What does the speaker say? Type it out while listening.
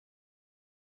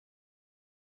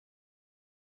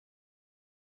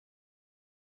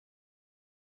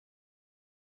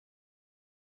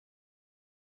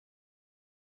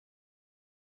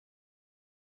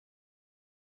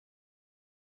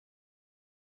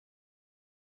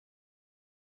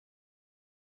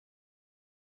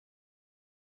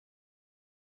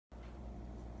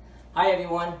Hi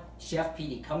everyone, Chef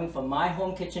PD coming from my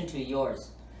home kitchen to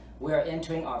yours. We are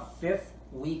entering our 5th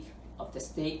week of the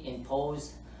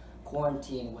state-imposed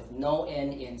quarantine with no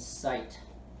end in sight.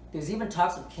 There's even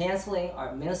talks of canceling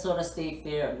our Minnesota State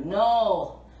Fair.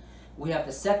 No! We have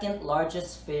the second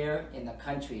largest fair in the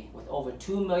country with over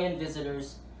 2 million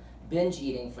visitors binge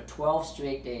eating for 12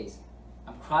 straight days.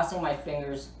 I'm crossing my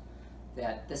fingers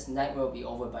that this nightmare will be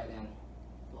over by then.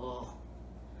 Oh.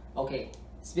 Okay,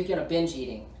 speaking of binge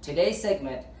eating, today's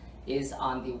segment is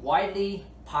on the widely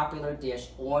popular dish,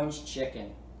 orange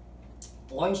chicken.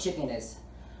 Orange chicken is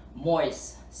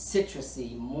moist,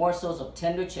 citrusy morsels of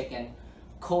tender chicken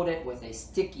coated with a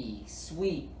sticky,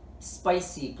 sweet,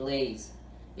 spicy glaze.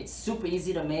 It's super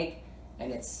easy to make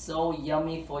and it's so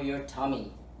yummy for your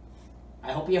tummy.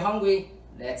 I hope you're hungry.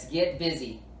 Let's get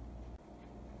busy.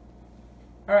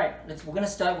 Alright, we're going to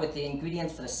start with the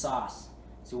ingredients for the sauce.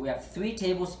 So we have 3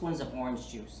 tablespoons of orange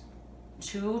juice,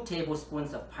 2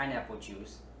 tablespoons of pineapple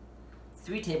juice,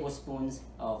 3 tablespoons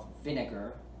of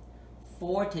vinegar,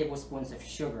 4 tablespoons of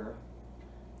sugar,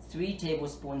 3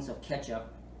 tablespoons of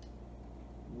ketchup,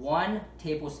 1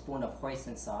 tablespoon of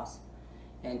hoisin sauce,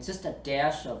 and just a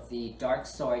dash of the dark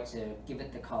soy to give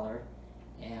it the color,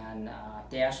 and a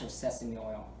dash of sesame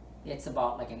oil. It's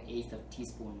about like 1/8 of a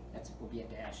teaspoon. That will be a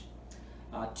dash.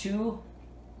 2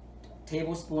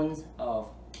 tablespoons of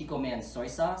Kikkoman soy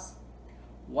sauce,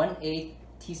 1/8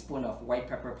 teaspoon of white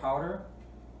pepper powder,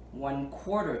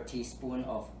 1/4 teaspoon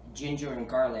of ginger and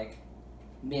garlic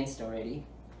minced already,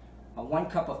 1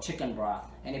 cup of chicken broth.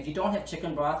 And if you don't have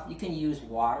chicken broth, you can use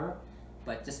water,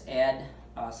 but just add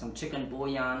some chicken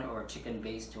bouillon or chicken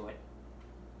base to it.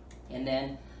 And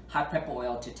then hot pepper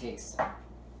oil to taste.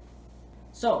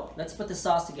 So let's put the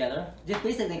sauce together. Just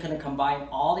basically going to combine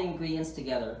all the ingredients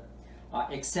together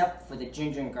except for the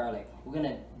ginger and garlic. We're going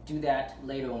to do that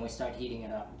later when we start heating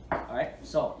it up. Alright,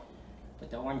 so put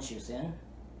the orange juice in,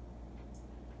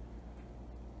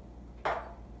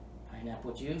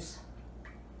 pineapple juice,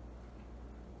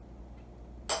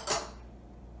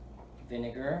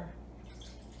 vinegar,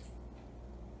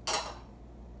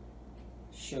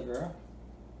 sugar,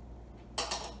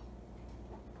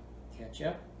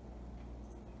 ketchup,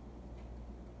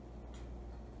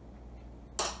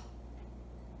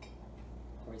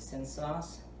 hoisin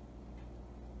sauce,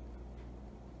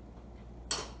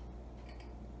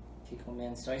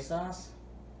 Kikkoman soy sauce,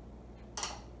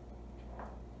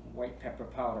 white pepper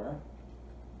powder,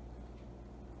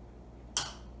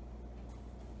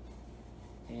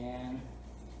 and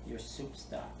your soup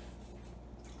stock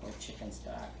or chicken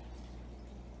stock.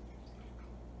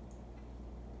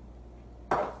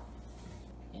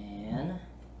 And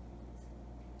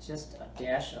just a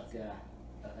dash of the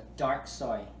dark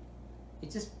soy.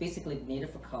 It's just basically made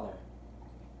it for color.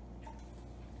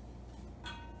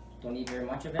 Don't need very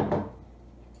much of it.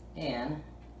 And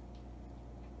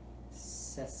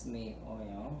sesame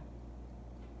oil.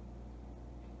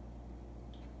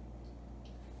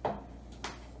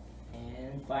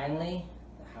 And finally,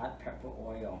 the hot pepper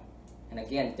oil. And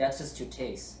again, that's just to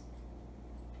taste.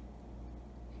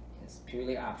 It's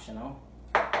purely optional.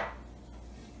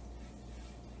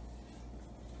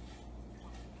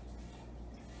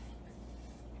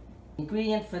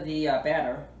 Ingredient for the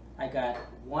batter, I got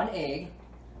 1 egg,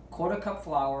 1/4 cup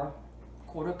flour,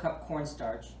 1/4 cup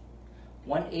cornstarch,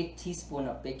 1/8 teaspoon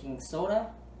of baking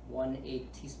soda,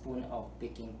 1/8 teaspoon of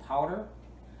baking powder,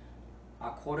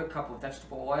 1/4 cup of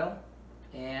vegetable oil,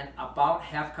 and about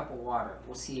 1/2 cup of water.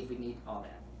 We'll see if we need all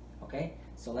that. Okay,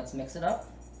 so let's mix it up.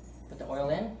 Put the oil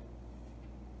in,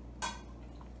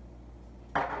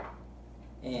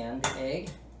 and the egg,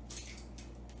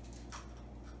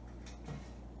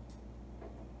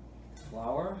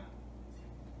 flour,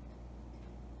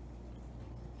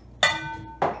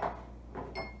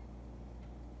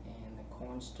 and the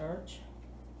cornstarch,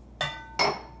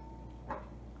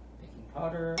 baking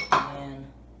powder, and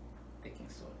baking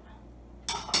soda.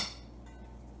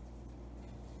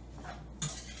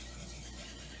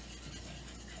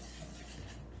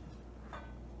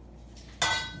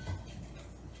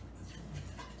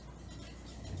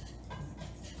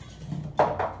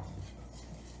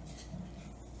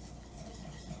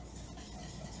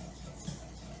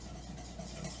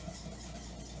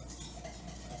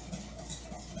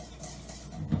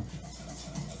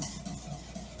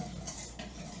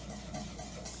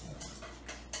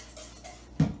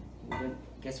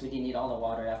 Guess we didn't need all the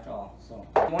water after all. So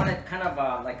you want it kind of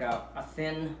like a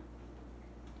thin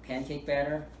pancake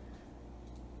batter.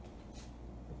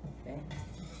 Okay.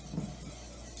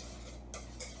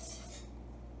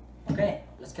 Okay,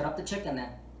 let's cut up the chicken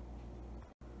then.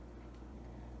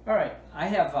 All right, I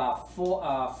have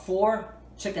four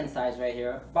chicken thighs right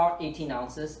here, about 18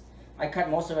 ounces. I cut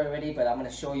most of it already, but I'm going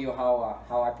to show you how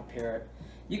I prepare it.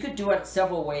 You could do it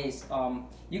several ways.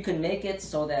 You can make it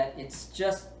so that it's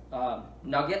just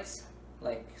nuggets,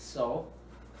 like so,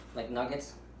 like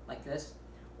nuggets, like this.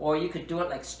 Or you could do it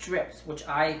like strips, which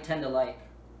I tend to like.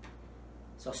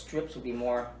 So strips would be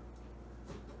more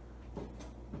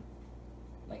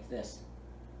like this.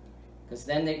 Because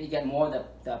then you get more of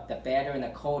the batter and the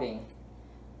coating,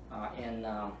 and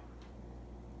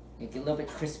you get a little bit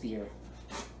crispier.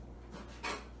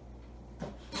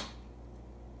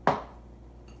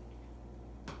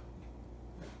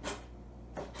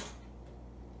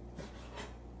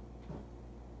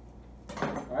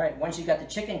 Alright, once you got the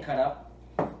chicken cut up,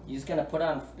 you're just going to put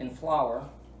on in flour.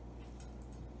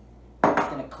 You're just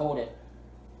going to coat it.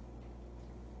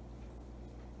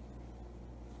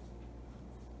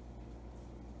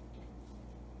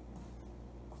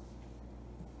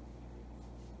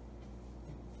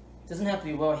 Doesn't have to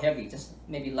be real heavy, just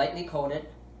maybe lightly coated.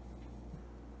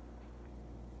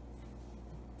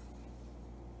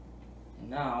 And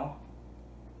now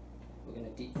we're going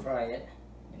to deep fry it.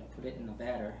 I'm going to put it in the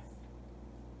batter.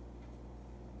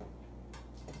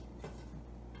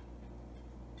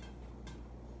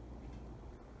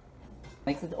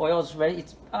 Like the oil is ready.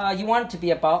 It's, you want it to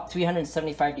be about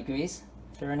 375 degrees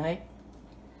Fahrenheit.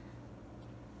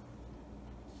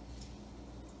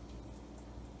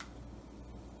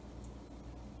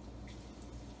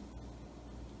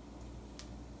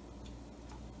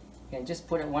 And just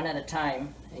put it one at a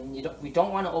time, and we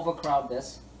don't want to overcrowd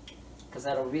this because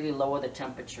that'll really lower the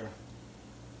temperature.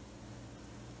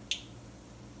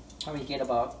 Probably get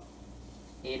about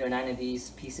 8 or 9 of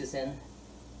these pieces in,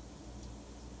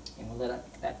 and we'll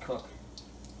let that cook.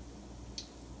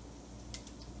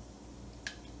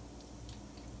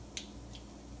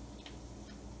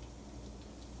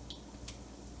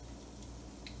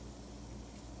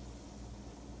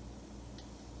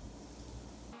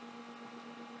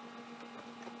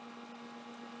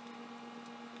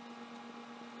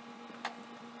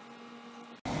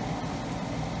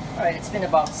 Alright, it's been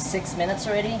about 6 minutes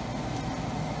already,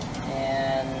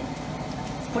 and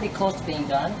it's pretty close to being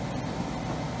done.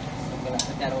 So I'm going to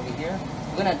put that over here.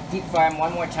 We're going to deep fry them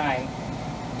one more time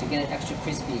to get it extra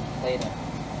crispy later.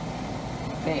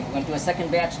 Okay, we're going to do a second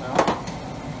batch now.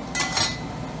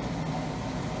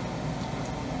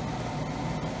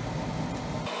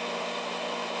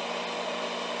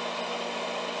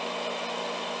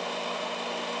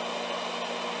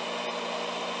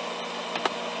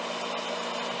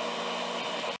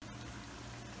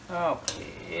 Okay,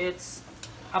 it's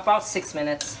about 6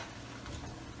 minutes,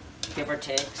 give or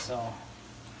take, so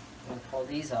I'm going to pull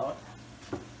these out.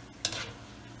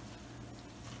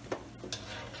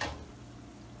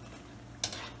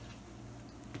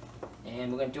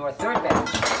 And we're going to do our third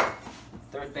batch.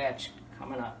 Third batch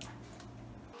coming up.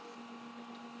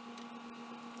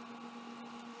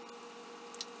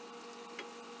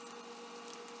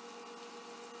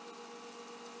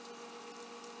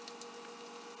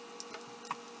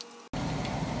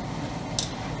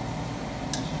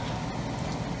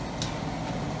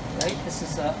 Right, this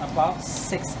is about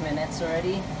 6 minutes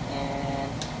already,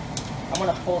 and I'm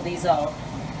going to pull these out.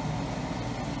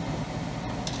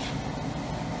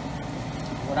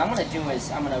 What I'm going to do is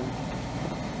I'm going to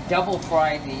double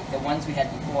fry the ones we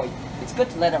had before. It's good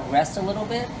to let them rest a little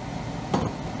bit,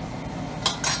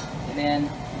 and then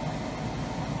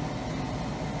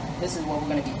this is what we're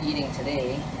going to be eating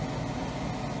today.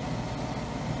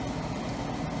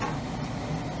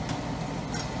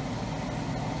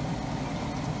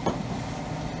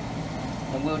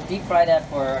 And we'll deep fry that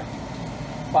for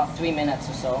about 3 minutes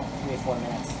or so, 3 or 4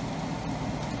 minutes.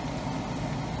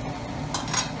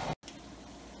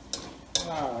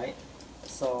 Alright,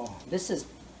 so this is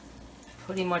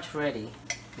pretty much ready.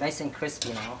 Nice and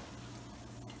crispy now.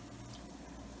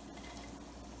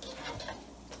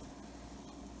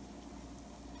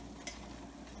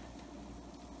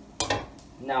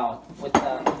 Now, with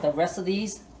the rest of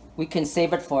these, we can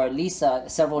save it for at least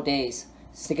several days.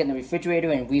 Stick it in the refrigerator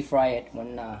and refry it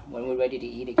when we're ready to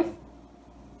eat again.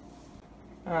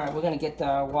 Alright, we're going to get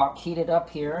the wok heated up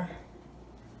here.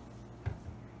 I'm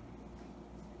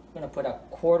going to put a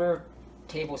 1/4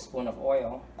 tablespoon of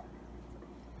oil.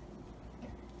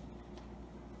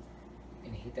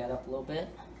 Going to heat that up a little bit.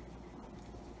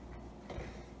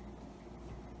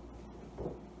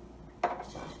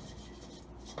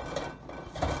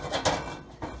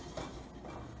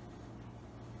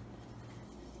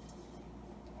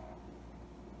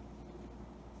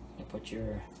 Put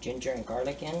your ginger and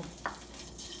garlic in.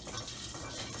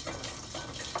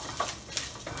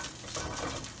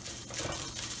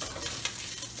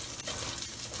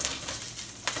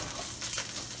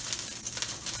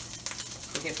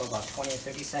 it for about 20 or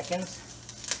 30 seconds.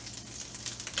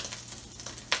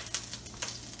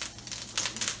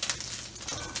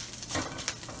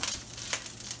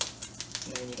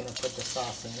 And then you're going to put the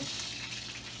sauce in.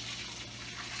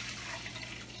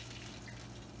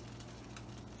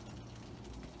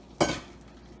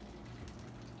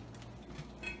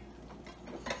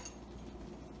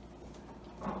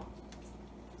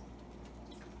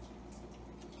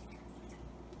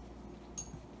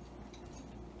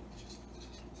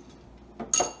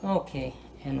 Okay,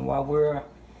 and while we're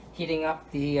heating up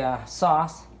the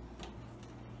sauce,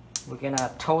 we're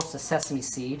gonna toast the sesame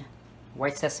seed,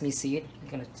 white sesame seed.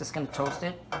 You're just gonna toast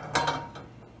it.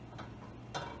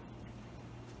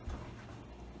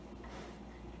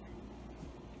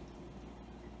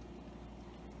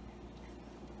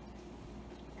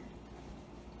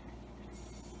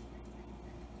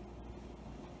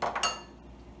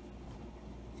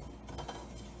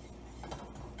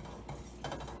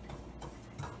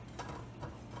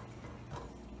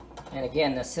 And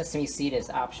again, the sesame seed is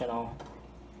optional.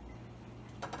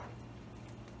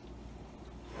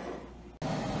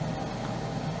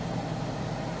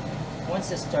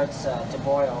 Once it starts to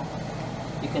boil,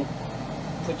 you can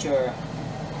put your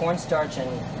cornstarch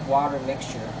and water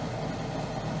mixture.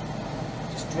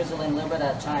 Just drizzle in a little bit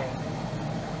at a time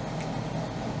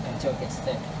until it gets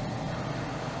thick.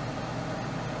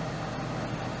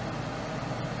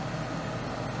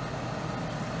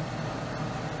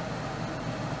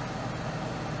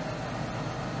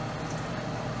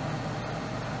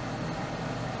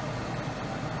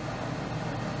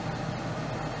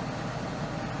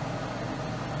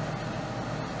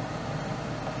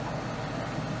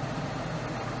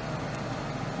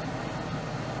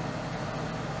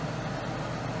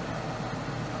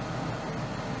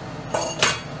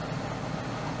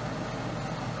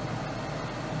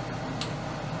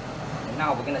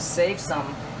 Now we're gonna save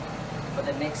some for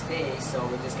the next day, so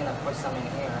we're just gonna put some in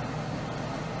here.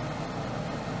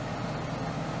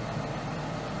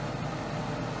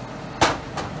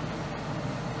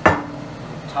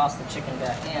 Toss the chicken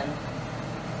back in.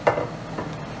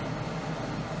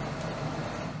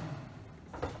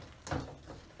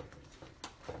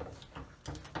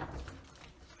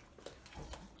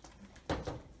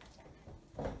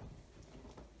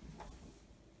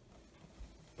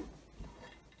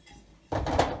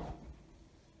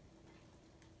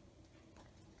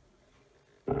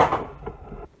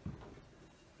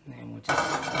 And we'll just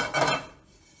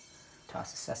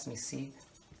toss the sesame seed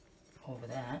over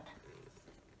that.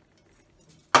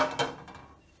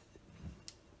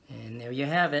 And there you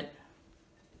have it.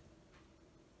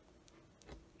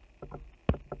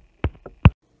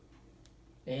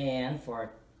 And for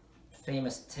our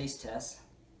famous taste test,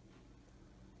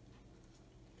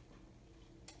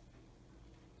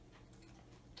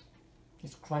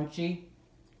 it's crunchy,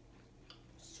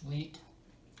 sweet,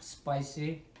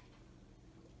 spicy.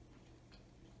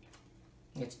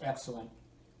 It's excellent.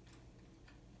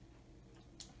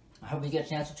 I hope you get a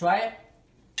chance to try it.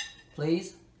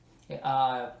 Please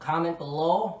comment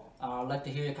below. I'd like to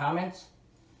hear your comments.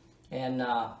 And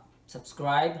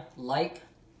subscribe, like,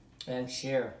 and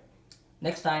share.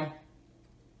 Next time.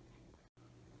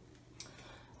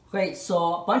 Great,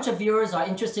 so a bunch of viewers are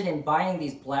interested in buying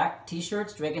these black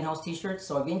t-shirts, Dragon House t-shirts.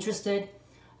 So if you're interested,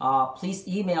 please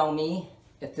email me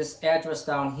at this address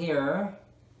down here,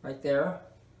 right there.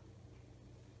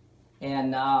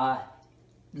 And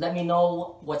let me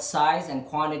know what size and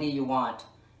quantity you want.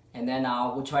 And then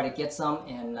we'll try to get some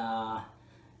and